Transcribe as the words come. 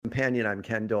Companion. I'm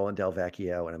Ken Dolan Del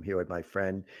Vecchio, and I'm here with my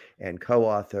friend and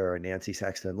co-author, Nancy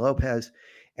Sexton Lopez.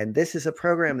 And this is a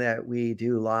program that we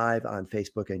do live on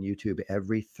Facebook and YouTube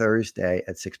every Thursday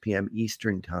at 6 p.m.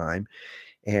 Eastern Time.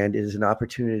 And it is an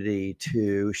opportunity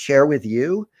to share with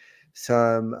you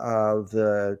some of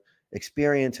the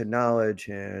experience and knowledge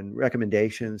and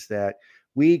recommendations that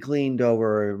we gleaned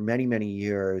over many, many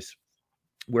years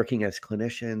working as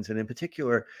clinicians, and in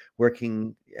particular,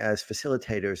 working as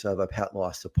facilitators of a pet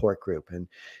loss support group. And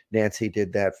Nancy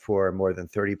did that for more than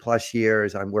 30 plus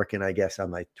years. I'm working, I guess, on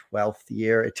my 12th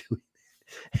year at doing it.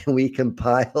 And we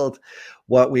compiled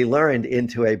what we learned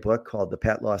into a book called The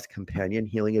Pet Loss Companion,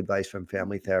 Healing Advice from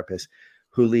Family Therapists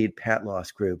Who Lead Pet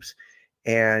Loss Groups.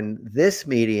 And this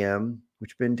medium,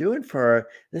 which we've been doing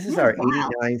this is our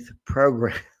 89th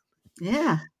program.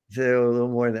 Yeah. So a little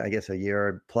more than, I guess, a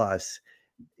year plus,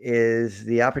 is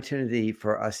the opportunity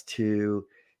for us to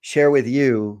share with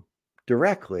you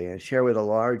directly and share with a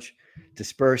large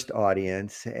dispersed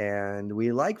audience. And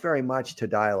we like very much to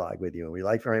dialogue with you. And we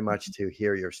like very much to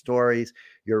hear your stories,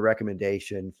 your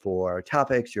recommendation for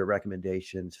topics, your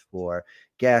recommendations for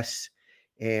guests.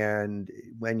 And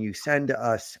when you send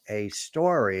us a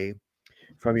story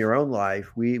from your own life,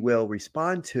 we will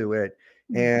respond to it.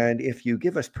 And if you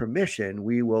give us permission,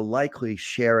 we will likely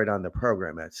share it on the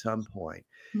program at some point.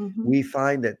 We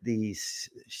find that these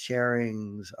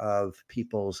sharings of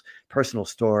people's personal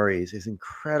stories is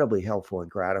incredibly helpful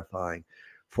and gratifying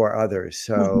for others.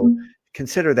 So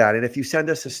consider that. And if you send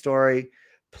us a story,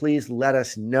 please let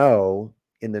us know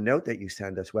in the note that you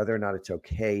send us whether or not it's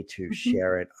okay to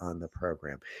share it on the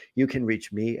program. You can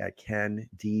reach me at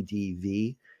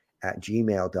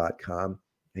kenddv@gmail.com.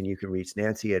 And you can reach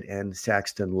Nancy at N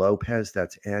Saxton Lopez.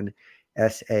 That's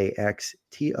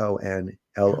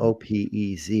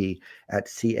NSAXTONLOPEZ at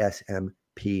CSMPC.com.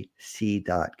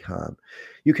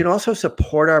 You can also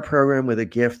support our program with a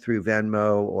gift through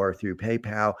Venmo or through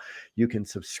PayPal. You can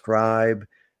subscribe,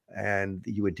 and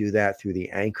you would do that through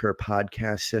the Anchor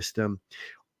podcast system.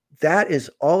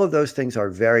 All of those things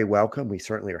are very welcome. We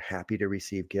certainly are happy to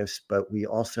receive gifts, but we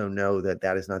also know that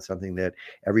that is not something that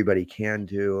everybody can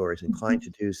do or is inclined to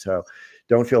do. So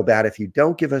don't feel bad if you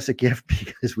don't give us a gift,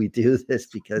 because we do this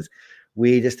because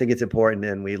we just think it's important,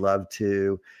 and we love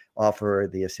to offer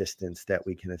the assistance that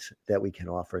we can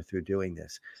offer through doing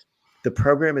this. The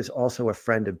program is also a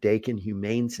friend of Dakin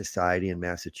Humane Society in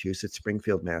Massachusetts,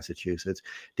 Springfield, Massachusetts.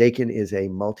 Dakin is a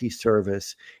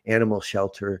multi-service animal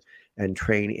shelter and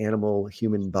train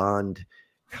animal-human bond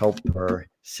helper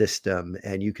system.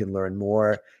 And you can learn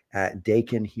more at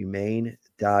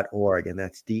dakinhumane.org. And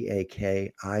that's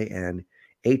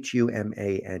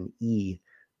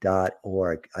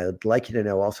DAKINHUMANE.org. I'd like you to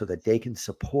know also that Dakin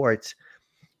supports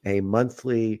a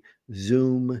monthly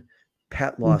Zoom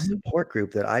pet loss support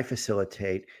group that I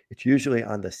facilitate. It's usually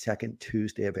on the second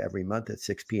Tuesday of every month at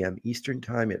 6 p.m. Eastern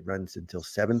Time. It runs until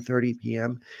 7:30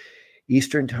 p.m.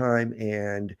 Eastern Time.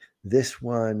 And this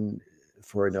one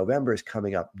for November is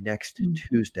coming up next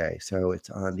Tuesday. So it's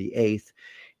on the 8th.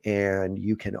 And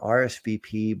you can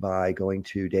RSVP by going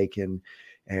to Dakin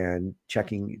and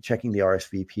checking the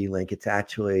RSVP link. It's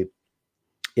actually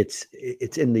it's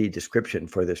in the description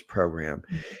for this program,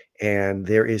 and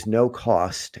there is no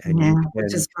cost. And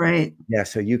which is great. Yeah,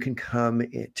 so you can come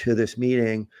to this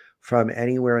meeting from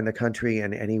anywhere in the country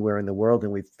and anywhere in the world,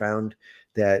 and we've found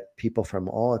that people from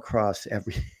all across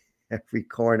every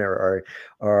corner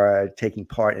are taking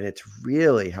part, and it's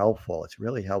really helpful. It's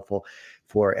really helpful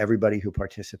for everybody who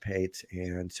participates,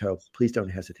 and so please don't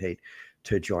hesitate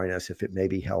to join us if it may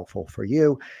be helpful for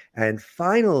you. And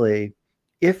finally,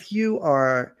 if you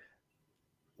are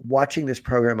watching this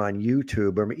program on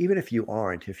YouTube, or even if you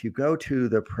aren't, if you go to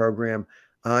the program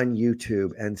on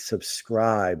YouTube and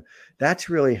subscribe, that's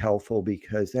really helpful,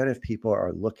 because then if people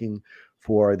are looking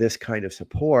for this kind of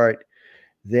support,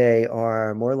 they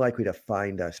are more likely to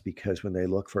find us, because when they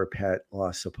look for pet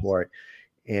loss support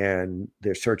and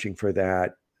they're searching for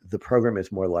that, the program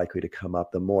is more likely to come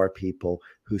up. The more people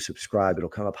who subscribe, it'll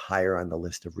come up higher on the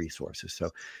list of resources. So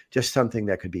just something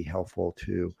that could be helpful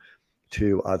to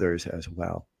others as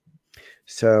well.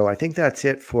 So I think that's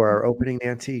it for our opening.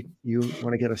 Nancy, you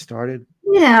want to get us started?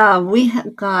 Yeah, we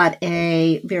have got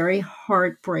a very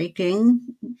heartbreaking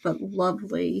but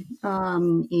lovely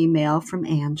email from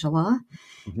Angela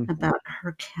about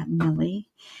her cat Millie.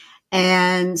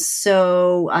 And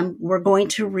so we're going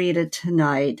to read it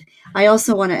tonight. I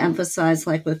also want to emphasize,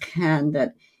 like with Ken,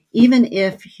 that even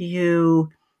if you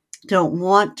don't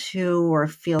want to or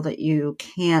feel that you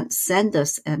can't send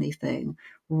us anything,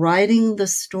 writing the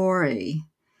story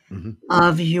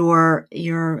of your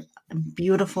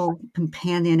beautiful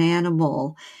companion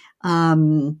animal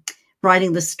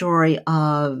writing the story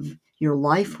of your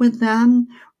life with them,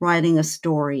 writing a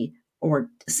story or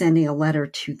sending a letter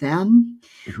to them,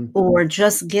 or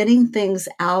just getting things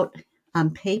out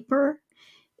on paper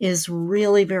is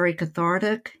really very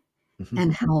cathartic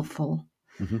and helpful.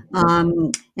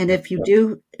 And if you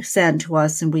do send to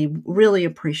us, and we really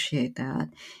appreciate that.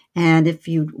 And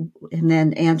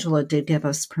then Angela did give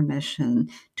us permission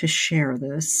to share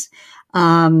this,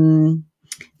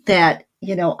 that,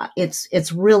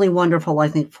 it's really wonderful, I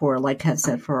think, for, like Kat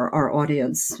said, for our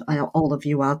audience, all of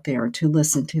you out there, to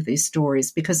listen to these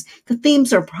stories, because the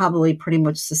themes are probably pretty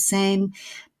much the same,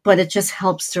 but it just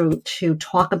helps to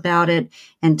talk about it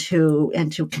and to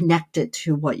connect it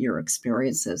to what your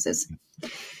experiences is.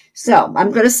 So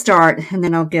I'm going to start, and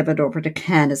then I'll give it over to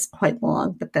Ken. It's quite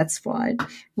long, but that's fine.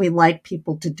 We like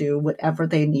people to do whatever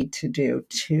they need to do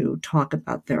to talk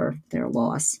about their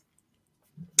loss.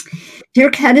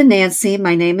 Dear Ken and Nancy,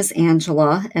 my name is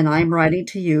Angela, and I'm writing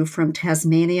to you from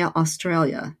Tasmania,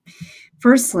 Australia.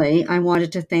 Firstly, I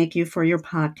wanted to thank you for your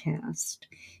podcast.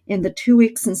 In the 2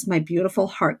 weeks since my beautiful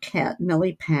heart cat,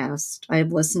 Millie, passed, I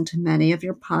have listened to many of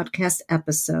your podcast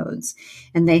episodes,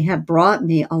 and they have brought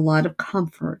me a lot of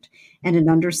comfort and an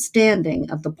understanding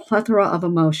of the plethora of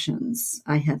emotions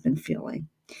I have been feeling.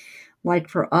 Like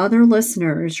for other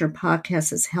listeners, your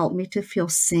podcast has helped me to feel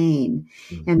sane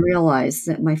and realize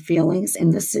that my feelings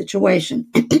in this situation,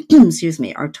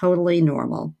 are totally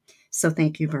normal. So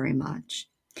thank you very much.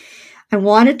 I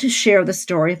wanted to share the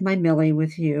story of my Millie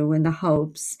with you in the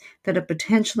hopes that it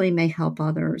potentially may help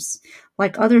others,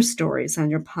 like other stories on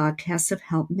your podcast have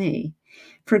helped me.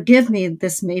 Forgive me,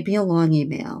 this may be a long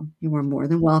email. You are more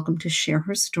than welcome to share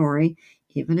her story,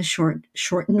 even a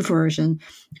shortened version,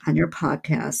 on your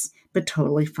podcast, but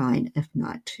totally fine if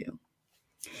not to.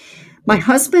 My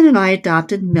husband and I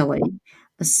adopted Millie,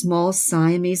 a small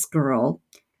Siamese girl.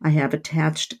 I have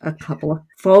attached a couple of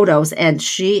photos, and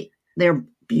they're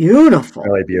beautiful.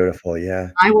 Really beautiful,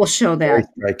 yeah. I will show that. Very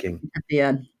striking. At the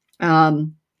end.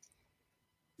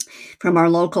 From our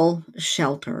local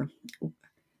shelter,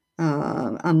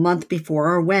 a month before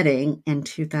our wedding in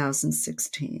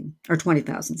 2016.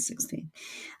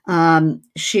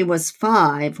 She was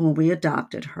 5 when we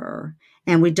adopted her,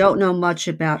 and we don't know much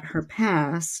about her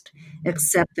past,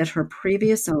 except that her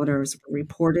previous owners were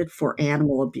reported for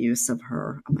animal abuse of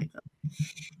her. Oh my God.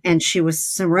 And she was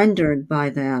surrendered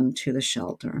by them to the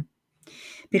shelter.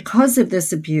 Because of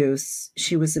this abuse,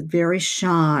 she was a very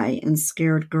shy and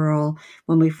scared girl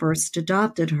when we first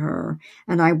adopted her,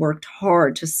 and I worked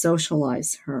hard to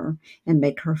socialize her and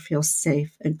make her feel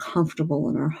safe and comfortable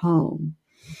in our home.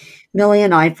 Millie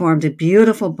and I formed a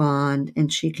beautiful bond,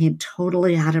 and she came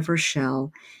totally out of her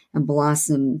shell and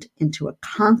blossomed into a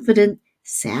confident,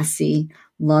 sassy,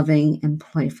 loving, and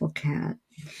playful cat.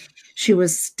 She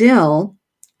was still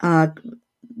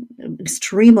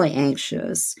extremely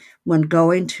anxious when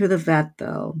going to the vet,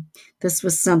 though. This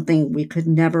was something we could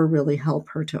never really help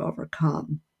her to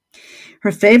overcome.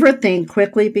 Her favorite thing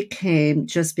quickly became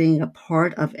just being a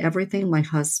part of everything my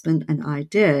husband and I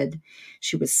did.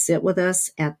 She would sit with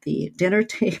us at the dinner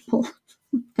table.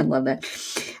 I love that.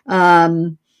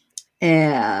 And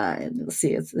let's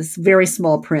see, it's very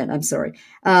small print. I'm sorry.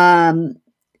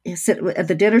 Sit at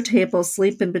the dinner table,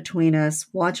 sleep in between us,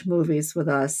 watch movies with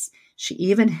us. She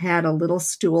even had a little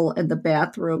stool in the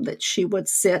bathroom that she would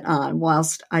sit on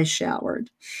whilst I showered.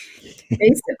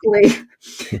 Basically,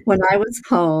 when I was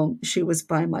home, she was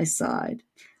by my side.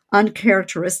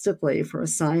 Uncharacteristically for a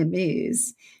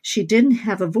Siamese, she didn't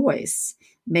have a voice,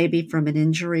 maybe from an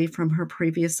injury from her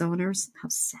previous owners. How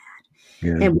sad.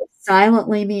 Yeah. And would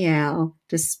silently meow.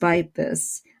 Despite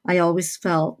this, I always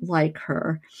felt like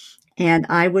her, and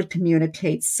I would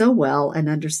communicate so well and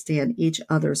understand each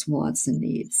other's wants and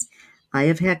needs. I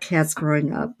have had cats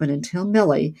growing up, but until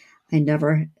Millie,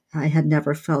 I had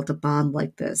never felt a bond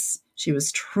like this. She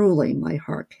was truly my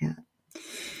heart cat.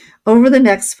 Over the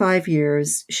next 5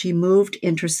 years, she moved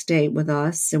interstate with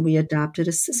us, and we adopted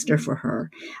a sister for her,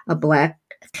 a black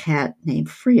cat named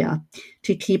Freya,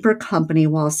 to keep her company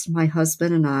whilst my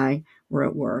husband and I were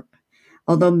at work.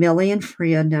 Although Millie and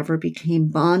Freya never became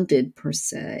bonded per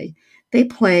se, they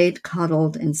played,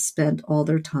 cuddled, and spent all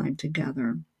their time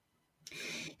together.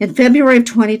 In February of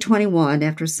 2021,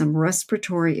 after some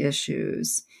respiratory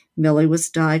issues, Millie was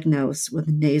diagnosed with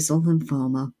nasal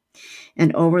lymphoma,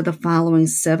 and over the following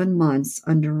 7 months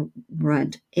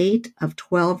underwent 8 of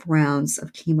 12 rounds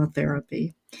of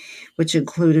chemotherapy, which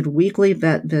included weekly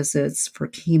vet visits for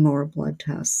chemo or blood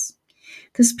tests.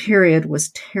 This period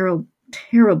was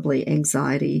terribly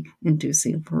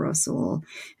anxiety-inducing for us all,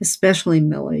 especially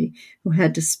Millie, who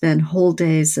had to spend whole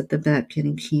days at the vet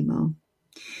getting chemo.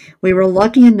 We were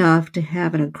lucky enough to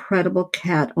have an incredible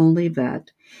cat-only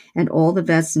vet, and all the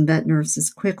vets and vet nurses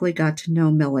quickly got to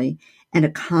know Millie and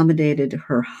accommodated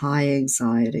her high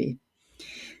anxiety.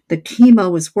 The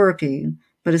chemo was working,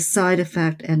 but a side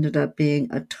effect ended up being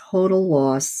a total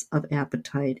loss of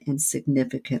appetite and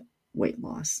significant weight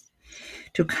loss.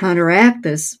 To counteract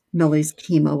this, Millie's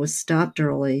chemo was stopped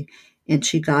early and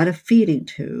she got a feeding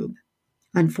tube.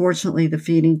 Unfortunately, the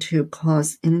feeding tube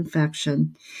caused an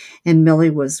infection, and Millie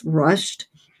was rushed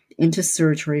into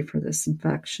surgery for this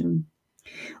infection.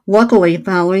 Luckily,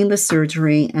 following the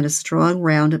surgery and a strong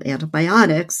round of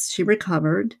antibiotics, she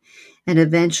recovered and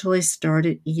eventually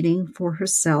started eating for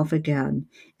herself again,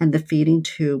 and the feeding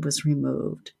tube was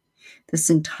removed. This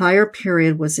entire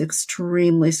period was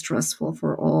extremely stressful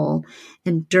for all,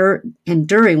 and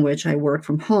during which I worked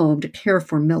from home to care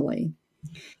for Millie.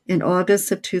 In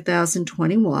August of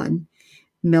 2021,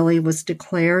 Millie was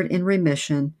declared in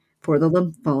remission for the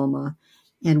lymphoma,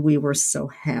 and we were so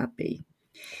happy.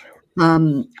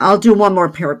 I'll do one more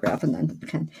paragraph and then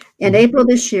okay. In April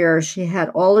this year, she had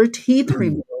all her teeth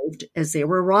removed as they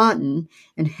were rotten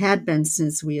and had been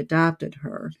since we adopted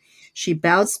her. She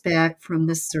bounced back from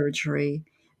the surgery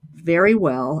very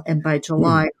well, and by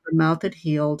July, her mouth had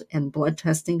healed and blood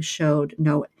testing showed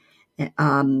no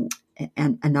um,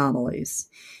 anomalies.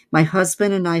 My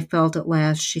husband and I felt at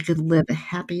last she could live a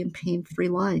happy and pain-free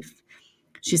life.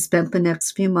 She spent the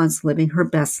next few months living her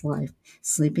best life,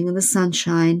 sleeping in the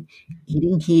sunshine,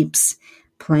 eating heaps,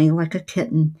 playing like a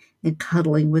kitten, and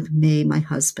cuddling with me, my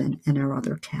husband, and our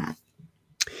other cat.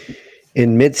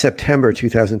 In mid-September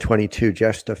 2022,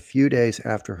 just a few days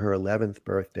after her 11th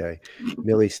birthday,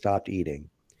 Millie stopped eating.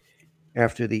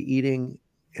 After the eating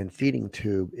and feeding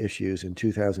tube issues in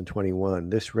 2021,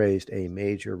 this raised a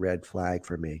major red flag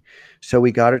for me. So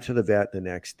we got her to the vet the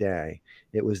next day.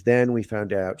 It was then we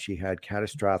found out she had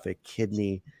catastrophic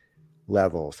kidney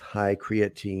levels, high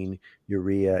creatine,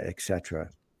 urea, etc.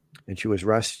 And she was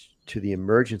rushed to the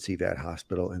emergency vet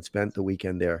hospital and spent the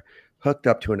weekend there, hooked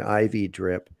up to an IV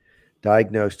drip,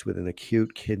 diagnosed with an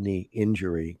acute kidney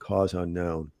injury, cause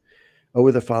unknown.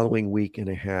 Over the following week and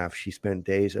a half, she spent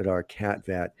days at our cat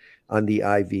vet on the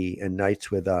IV and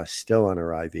nights with us, still on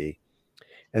her IV.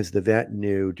 As the vet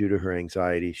knew, due to her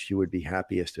anxiety, she would be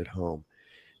happiest at home.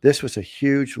 This was a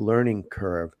huge learning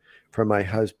curve for my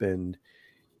husband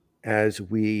as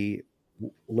we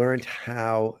learned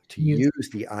how to use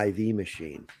the IV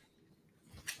machine.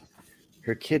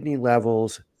 Her kidney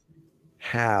levels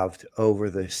halved over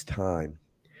this time.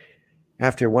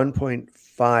 After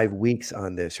 1.5 weeks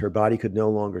on this, her body could no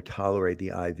longer tolerate the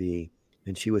IV,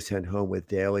 and she was sent home with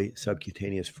daily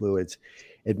subcutaneous fluids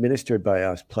administered by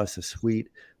us, plus a suite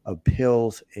of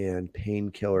pills and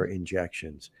painkiller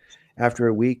injections. After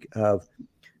a week of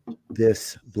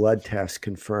this, blood test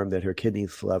confirmed that her kidney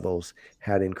levels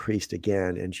had increased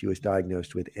again, and she was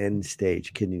diagnosed with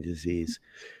end-stage kidney disease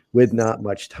with not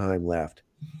much time left.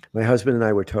 My husband and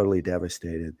I were totally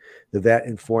devastated. The vet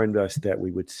informed us that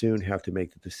we would soon have to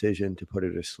make the decision to put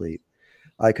her to sleep.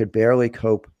 I could barely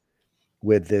cope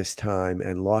with this time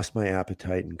and lost my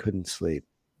appetite and couldn't sleep.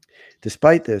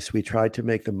 Despite this, we tried to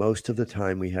make the most of the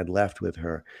time we had left with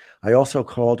her. I also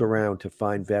called around to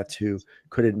find vets who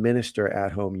could administer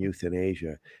at-home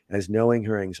euthanasia, as knowing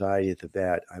her anxiety at the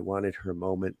vet, I wanted her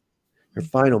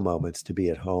final moments to be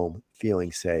at home,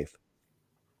 feeling safe.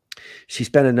 She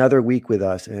spent another week with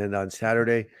us, and on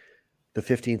Saturday, the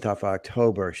 15th of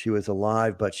October, she was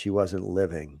alive, but she wasn't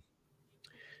living.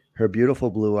 Her beautiful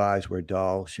blue eyes were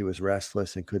dull. She was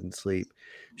restless and couldn't sleep.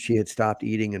 She had stopped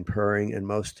eating and purring, and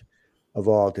most of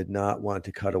all, did not want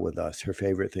to cuddle with us, her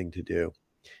favorite thing to do.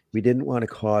 We didn't want to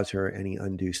cause her any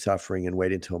undue suffering and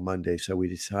wait until Monday, so we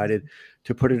decided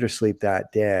to put her to sleep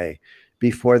that day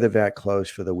before the vet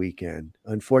closed for the weekend.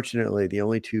 Unfortunately, the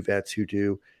only two vets who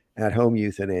do at-home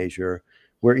euthanasia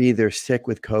were either sick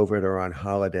with COVID or on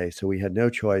holiday, so we had no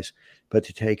choice but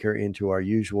to take her into our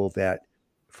usual vet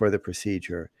for the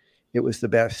procedure. It was the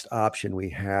best option we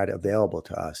had available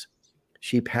to us.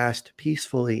 She passed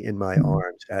peacefully in my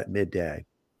arms at midday.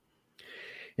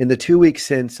 In the 2 weeks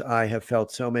since, I have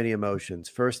felt so many emotions.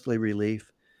 Firstly,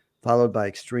 relief, followed by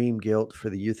extreme guilt for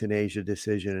the euthanasia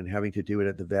decision and having to do it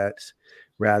at the vets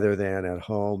rather than at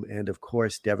home, and of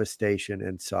course, devastation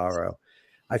and sorrow.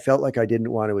 I felt like I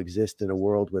didn't want to exist in a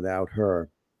world without her.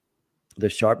 The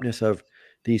sharpness of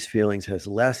these feelings has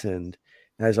lessened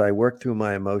as I work through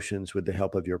my emotions with the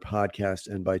help of your podcast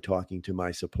and by talking to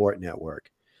my support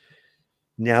network.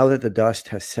 Now that the dust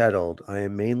has settled, I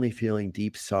am mainly feeling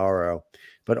deep sorrow,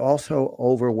 but also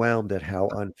overwhelmed at how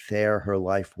unfair her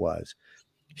life was.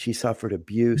 She suffered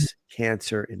abuse,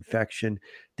 cancer, infection,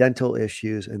 dental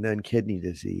issues, and then kidney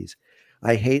disease.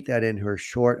 I hate that in her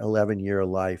short 11-year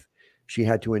life, she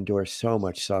had to endure so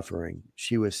much suffering.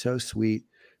 She was so sweet,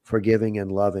 forgiving,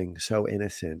 and loving, so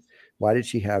innocent. Why did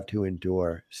she have to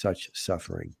endure such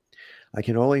suffering? I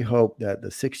can only hope that the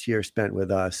 6 years spent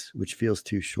with us, which feels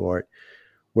too short,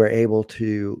 we were able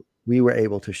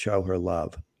to show her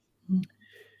love,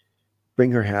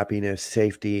 bring her happiness,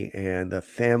 safety, and the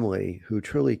family who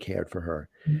truly cared for her.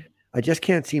 I just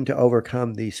can't seem to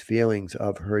overcome these feelings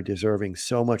of her deserving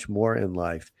so much more in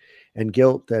life and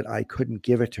guilt that I couldn't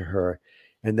give it to her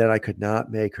and that I could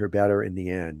not make her better in the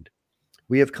end.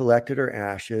 We have collected her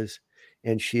ashes,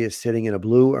 and she is sitting in a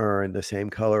blue urn, the same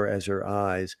color as her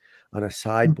eyes, on a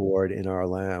sideboard in our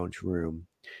lounge room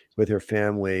with her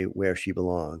family where she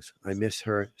belongs. I miss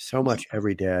her so much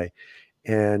every day,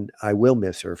 and I will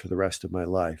miss her for the rest of my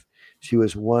life. She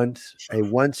was once a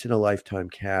once in a lifetime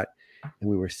cat, and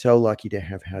we were so lucky to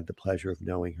have had the pleasure of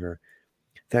knowing her.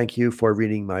 Thank you for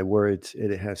reading my words.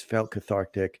 It has felt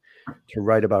cathartic to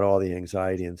write about all the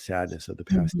anxiety and sadness of the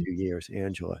past 2 years.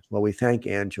 Angela. Well, we thank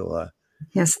Angela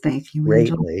Yes, thank you,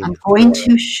 Angela. greatly I'm going for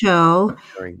to show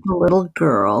sharing. the little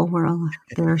girl.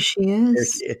 There she There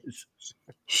is. she is.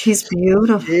 She's She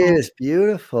beautiful. is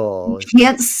beautiful. You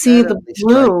can't see the Incredibly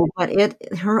blue, striking.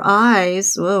 but her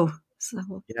eyes, whoa,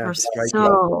 Yeah, are striking.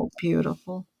 so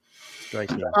beautiful.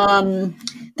 Striking.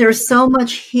 There's so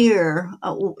much here.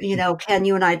 Ken,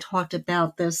 you and I talked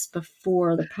about this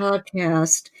before the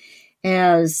podcast.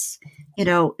 As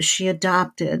she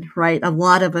adopted, right? A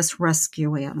lot of us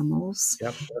rescue animals.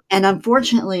 Yep. And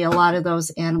unfortunately, a lot of those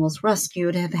animals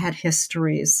rescued have had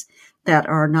histories that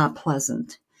are not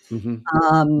pleasant,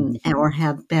 or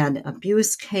have been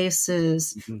abuse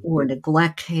cases or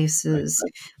neglect cases.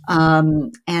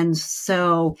 And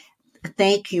so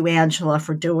thank you, Angela,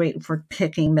 for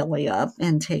picking Millie up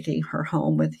and taking her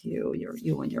home with you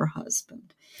and your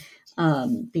husband,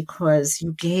 because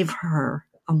you gave her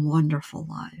a wonderful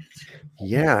life.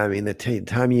 Yeah, I mean, the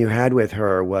time you had with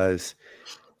her was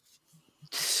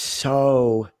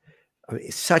such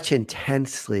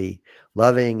intensely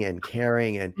loving and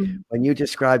caring. And when you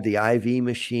described the IV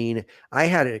machine, I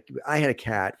had a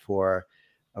cat for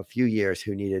a few years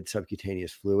who needed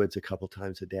subcutaneous fluids a couple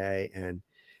times a day, and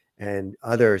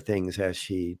other things as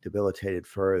she debilitated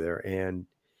further. And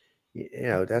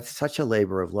that's such a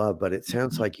labor of love. But it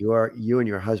sounds like you and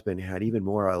your husband had even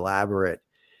more elaborate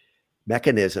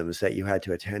mechanisms that you had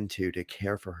to attend to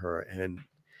care for her. And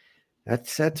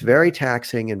that's very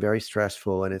taxing and very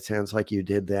stressful. And it sounds like you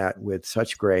did that with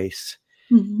such grace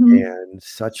and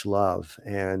such love.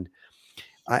 And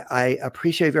I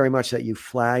appreciate very much that you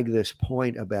flag this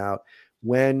point about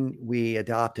when we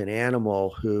adopt an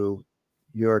animal who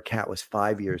your cat was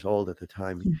 5 years old at the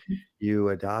time you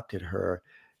adopted her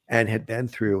and had been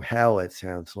through hell. It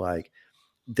sounds like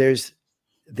there's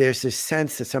this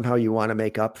sense that somehow you want to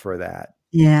make up for that.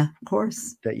 Yeah, of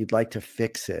course. That you'd like to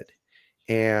fix it.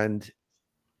 And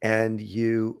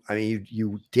you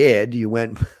did, you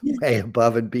went way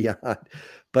above and beyond,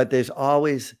 but there's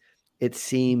always, it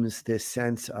seems, this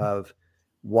sense of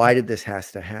why did this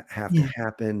have to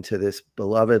happen to this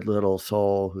beloved little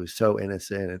soul who's so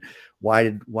innocent? And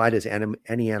why does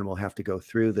any animal have to go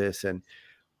through this? And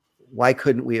why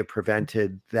couldn't we have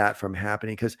prevented that from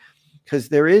happening? Because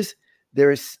there's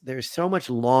so much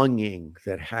longing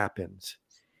that happens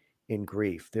in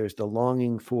grief. There's the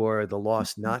longing for the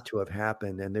loss not to have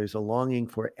happened, and there's a longing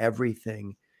for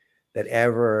everything that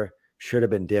ever should have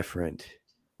been different,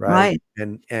 right?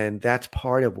 And that's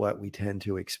part of what we tend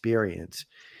to experience.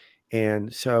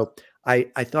 And so I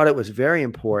thought it was very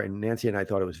important, Nancy and I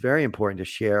thought it was very important to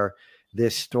share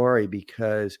this story,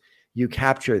 because you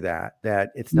capture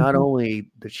that it's not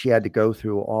only that she had to go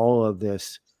through all of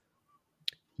this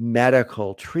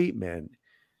medical treatment,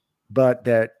 but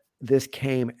that this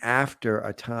came after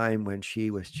a time when she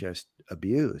was just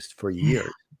abused for years.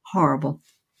 Horrible.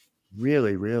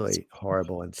 Really, really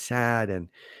horrible and sad.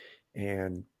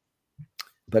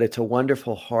 But it's a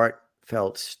wonderful,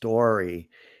 heartfelt story.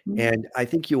 And I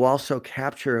think you also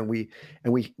capture,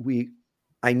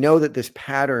 I know that this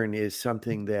pattern is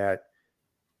something that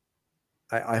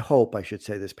I hope I should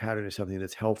say this pattern is something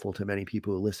that's helpful to many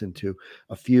people who listen to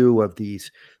a few of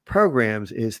these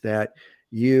programs, is that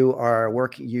you are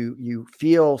working, you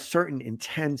feel certain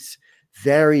intense,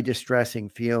 very distressing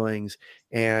feelings,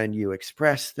 and you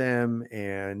express them,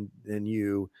 and then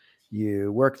you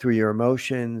work through your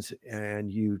emotions,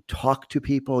 and you talk to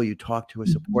people, you talk to a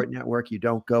support network, you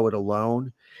don't go it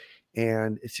alone.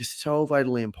 And it's just so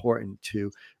vitally important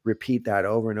to repeat that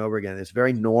over and over again. It's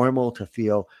very normal to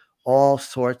feel all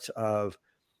sorts of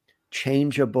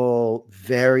changeable,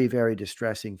 very, very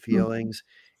distressing Mhm. feelings.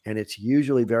 And it's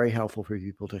usually very helpful for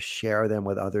people to share them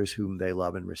with others whom they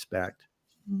love and respect.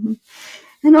 Mhm.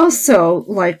 And also,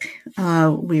 like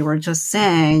we were just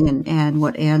saying, and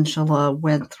what Angela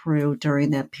went through during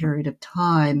that period of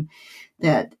time,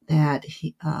 that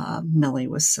Millie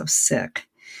was so sick,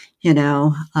 you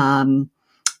know,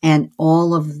 and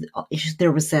all of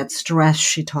there was that stress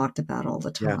she talked about all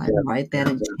the Yeah. time, right? That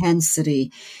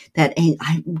intensity, that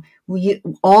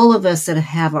all of us that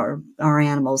have our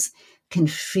animals can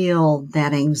feel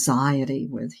that anxiety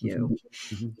with Hmm. you.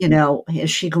 Hmm. You know, is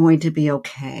she going to be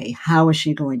okay? How is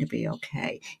she going to be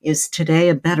okay? Is today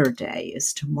a better day?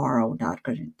 Is tomorrow not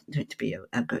going to be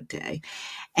a good day?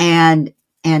 And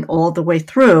and all the way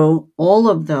through all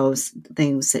of those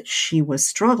things that she was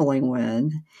struggling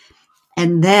with.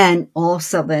 And then all of a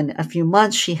sudden, a few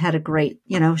months, she had a great,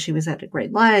 she was at a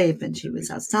great life and she was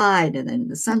outside and in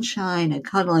the sunshine and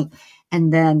cuddling.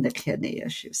 And then the kidney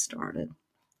issues started.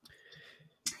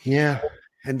 Yeah.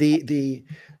 And the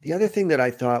other thing that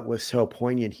I thought was so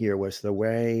poignant here was the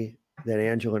way that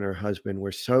Angela and her husband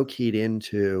were so keyed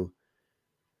into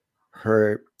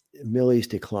her Millie's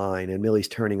decline and Millie's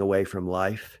turning away from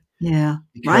life. Yeah.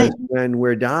 Right. Because when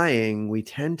we're dying, we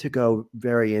tend to go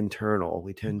very internal.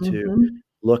 We tend to Hmm.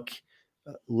 look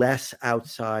less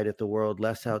outside at the world,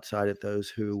 less outside at those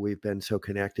who we've been so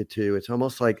connected to. It's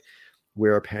almost like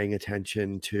we're paying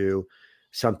attention to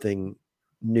something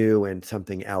new and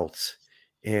something else.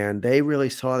 And they really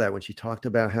saw that when she talked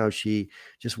about how she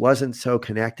just wasn't so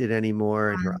connected anymore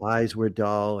and her eyes were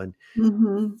dull and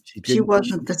Hmm. she She didn't, she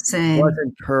wasn't the same.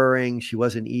 wasn't purring, she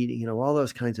wasn't eating, all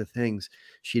those kinds of things.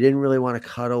 She didn't really want to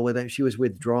cuddle with them. She was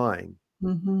withdrawing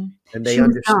Hmm. and they She was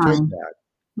understood dying. that.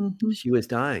 Hmm. She was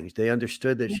dying. They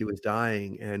understood that she was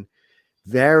dying and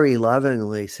very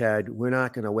lovingly said, "We're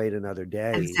not going to wait another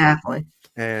day." Exactly.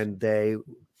 And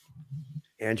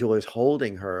Angela's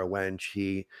holding her when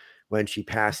she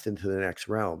passed into the next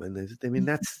realm. And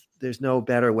there's no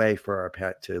better way for our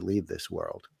pet to leave this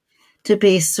world. To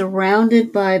be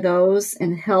surrounded by those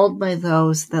and held by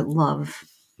those that love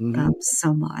them Hmm.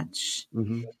 so much.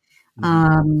 Hmm. Hmm.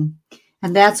 Um,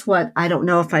 and that's what I don't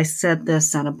know if I said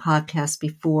this on a podcast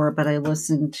before, but I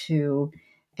listened to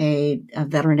a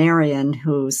veterinarian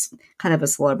who's kind of a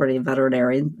celebrity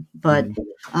veterinarian, but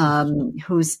Hmm.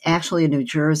 who's actually in New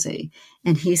Jersey.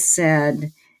 And he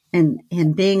said,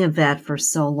 and being a vet for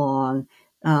so long,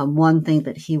 one thing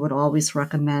that he would always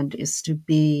recommend is to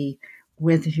be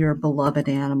with your beloved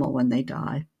animal when they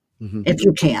die, Hmm. if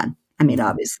you can. I mean, Hmm.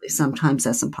 obviously, sometimes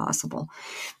that's impossible,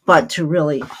 but to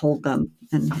really hold them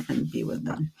and be with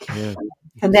them. Yeah.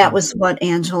 And that was what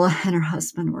Angela and her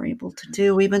husband were able to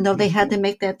do, even though they had to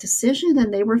make that decision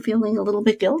and they were feeling a little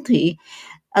bit guilty,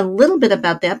 a little bit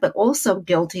about that, but also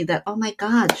guilty that, oh my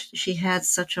God, she had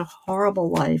such a horrible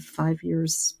life 5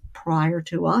 years prior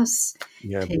to us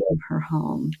Yeah. taking her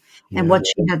home and Yeah. what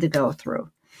she had to go through.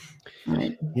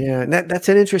 Right. Yeah. And that's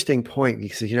an interesting point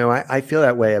because, I feel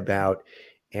that way about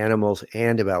animals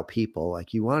and about people.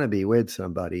 Like you want to be with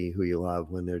somebody who you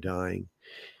love when they're dying.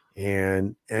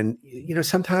 And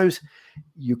sometimes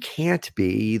you can't be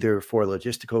either for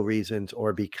logistical reasons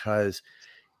or because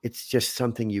it's just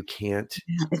something you can't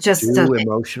Yeah, it just do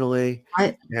emotionally.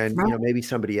 right, And right. maybe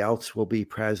somebody else will be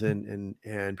present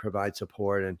and provide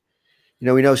support. And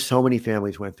we know so many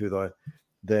families went through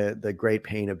the great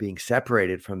pain of being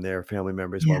separated from their family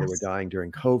members while they were Yes, dying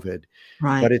during COVID. But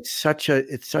right. it's such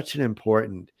an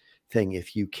important thing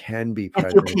if you can be If you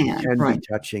present, if you can, can be right.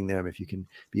 touching them, if you can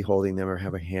be holding them or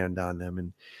have a hand on them.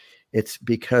 And it's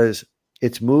because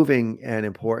it's moving and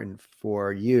important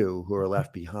for you who are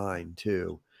left behind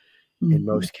too. In Mhm.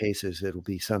 most cases, it'll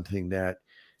be something that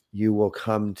you will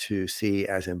come to see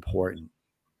as important.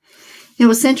 It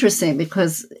was interesting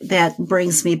because that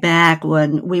brings me back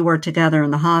when we were together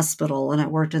in the hospital and I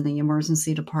worked in the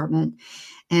emergency department.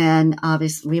 And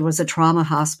obviously, it was a trauma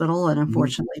hospital, and Mhm.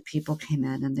 unfortunately, people came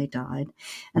in and they died.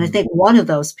 And I Mhm. think one of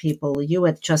those people you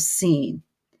had just seen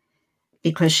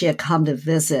because she had come to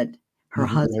visit her Mhm.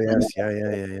 Oh, husband, yes. Yeah,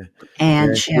 yeah, yeah, yeah. and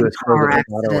Yeah, she she had was a killed car in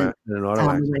accident an auto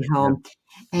on the way accident. Yeah, home.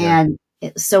 yeah. And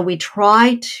so we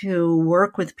try to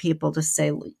work with people to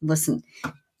say, listen,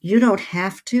 you don't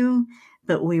have to,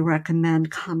 but we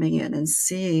recommend coming in and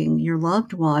seeing your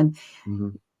loved one.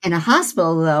 Mhm. In a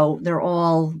hospital, though, they're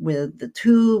all with the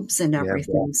tubes and Yeah.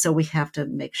 everything, so we have to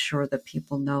make sure that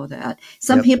people know that.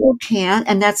 Some Yep. people can't,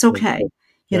 and that's Yep. okay.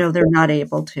 Yep. They're not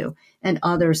able to, and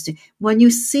others do. When you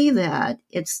see that,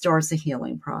 it starts a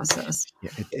healing process.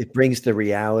 Yeah, it brings the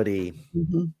reality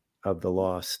Mhm. of the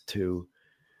loss to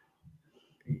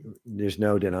there's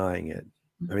no denying it.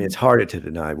 I mean, it's harder to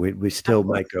deny. We still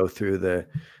might go through the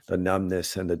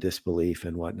numbness and the disbelief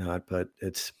and whatnot, but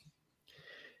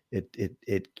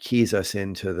it keys us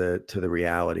into the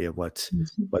reality of what's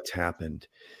happened.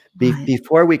 Right.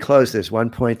 Before we close, there's one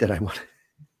point that I want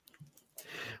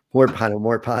on a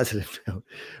more positive note.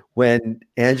 When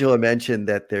Angela mentioned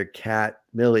that their cat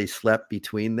Millie slept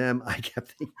between them, I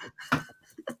kept thinking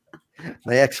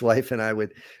my ex-wife and I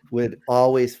would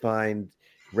always find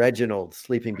Reginald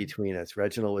sleeping between us.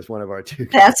 Reginald was one of our two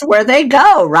cats. That's where they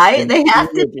go, right? They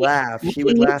have to laugh. She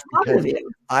would laugh because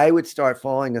I would start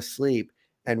falling asleep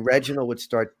and Reginald would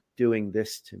start doing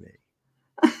this to me.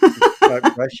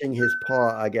 Start brushing his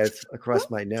paw, I guess, across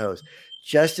my nose,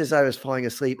 just as I was falling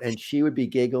asleep. And she would be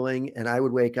giggling, and I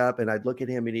would wake up, and I'd look at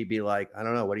him, and he'd be like, "I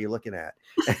don't know. What are you looking at?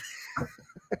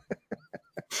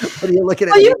 What are you looking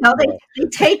at?" Well, you know, they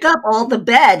take up all the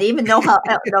bed, even though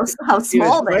how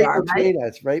small they are.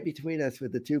 Right between us,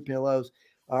 with the two pillows,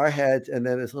 our heads, and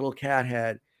then his little cat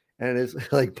head, and his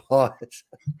like paws.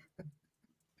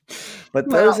 But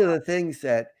those are the things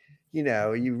that, you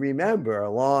know, you remember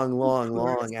a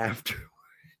long after.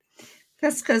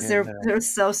 That's because they're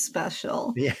so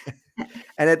special. Yeah.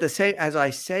 And at the same, as I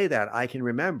say that, I can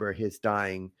remember his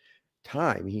dying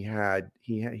time. He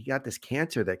got this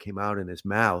cancer that came out in his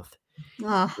mouth.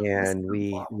 Oh, and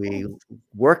we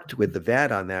worked with the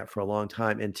vet on that for a long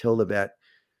time until the vet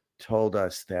told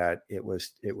us that it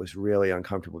was really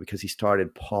uncomfortable because he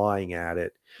started pawing at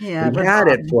it. Yeah, we had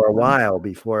it for a while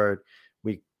before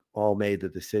we all made the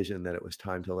decision that it was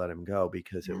time to let him go,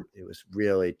 because it was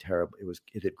really terrible.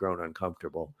 It had grown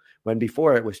uncomfortable when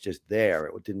before it was just there.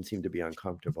 It didn't seem to be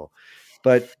uncomfortable.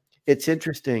 But it's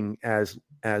interesting, as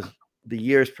the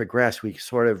years progress, we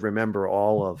sort of remember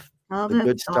all of the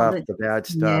good stuff, the bad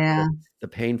stuff, the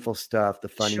painful stuff, the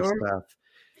funny stuff.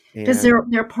 Because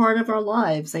they're part of our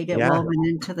lives. They get woven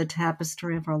into the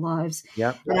tapestry of our lives.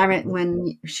 Yeah. And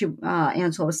when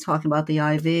Angela was talking about the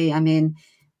IV, I mean,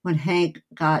 when Hank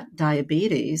got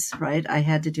diabetes, right, I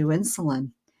had to do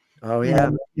insulin. Oh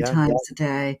yeah, times a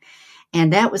day,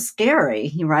 and that was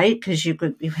scary, right? Because you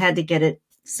had to get it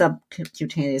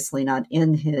subcutaneously, not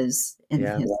in his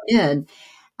into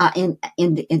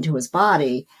his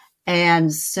body,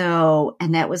 and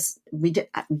that was we did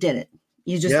it.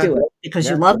 You just do it because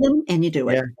you love them and you do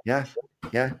it. Yeah.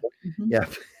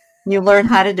 You learn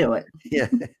how to do it. Yeah.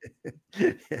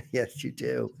 Yes, you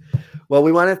do. Well,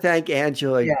 we want to thank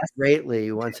Angela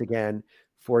greatly once again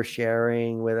for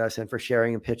sharing with us and for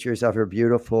sharing pictures of her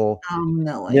beautiful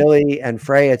Millie and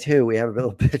Freya too. We have a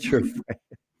little picture of Freya.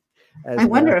 I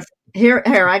wonder if here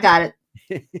I got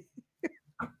it.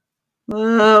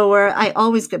 Oh, where I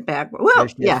always get back. Well,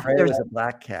 there's a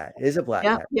black cat. It is a black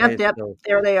cat. Yep.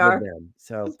 There they are.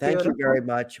 So thank you very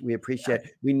much. We appreciate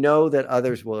it. We know that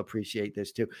others will appreciate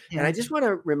this too. Yes. And I just want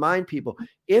to remind people,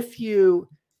 if you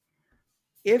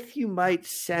might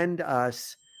send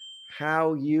us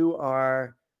how you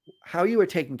are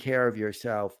taking care of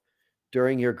yourself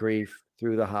during your grief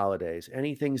through the holidays,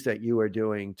 any things that you are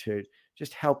doing to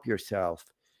just help yourself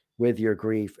with your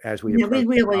grief as we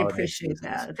really appreciate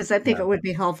that, because I think it would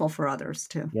be helpful for others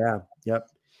too. Yeah. Yep.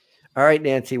 All right,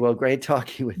 Nancy. Well, great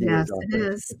talking with you. Yes, it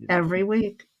is every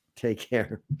week. Take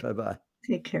care. Bye-bye.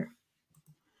 Take care.